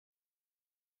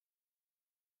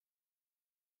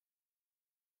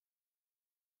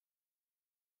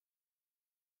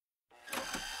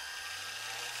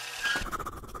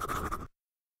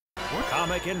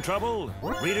Comic in trouble?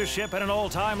 Readership at an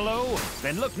all-time low?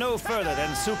 Then look no further than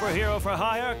superhero for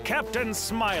hire, Captain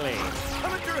Smiley.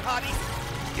 Coming through,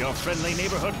 hotties. Your friendly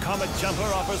neighborhood comic jumper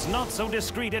offers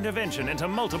not-so-discreet intervention into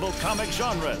multiple comic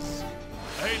genres.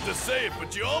 I hate to say it,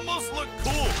 but you almost look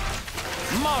cool.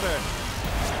 Modern.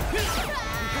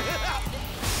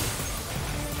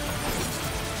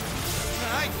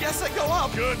 I guess I go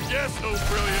up. Good guess, oh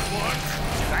brilliant one.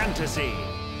 Fantasy.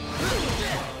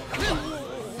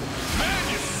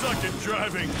 Man, you suck at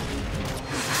driving.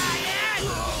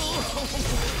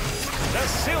 The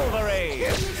Silver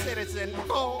Age. Citizen.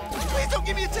 Oh, please don't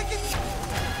give me a ticket.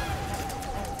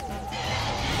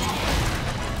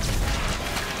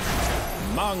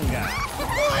 Manga.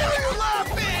 Why are you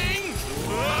laughing?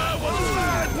 What's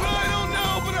that? I don't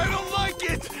know, but I don't like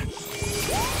it.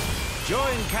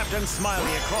 Join Captain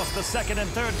Smiley across the second and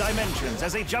third dimensions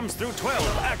as he jumps through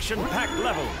 12 action-packed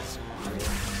levels.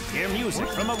 Hear music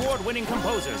from award-winning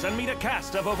composers and meet a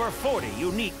cast of over 40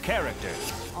 unique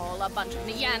characters. All a bunch of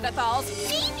Neanderthals.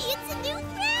 Maybe it's a new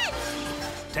friend.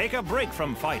 Take a break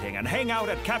from fighting and hang out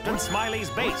at Captain Smiley's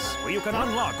base, where you can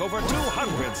unlock over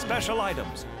 200 special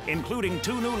items, including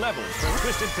 2 new levels for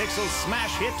Twisted Pixel's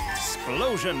smash hit,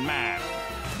 Splosion Man.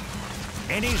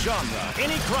 Any genre,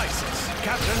 any crisis,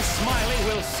 Captain Smiley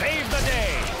will save the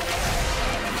day!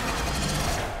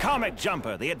 Comic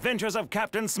Jumper, The Adventures of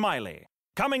Captain Smiley.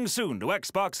 Coming soon to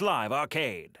Xbox Live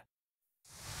Arcade.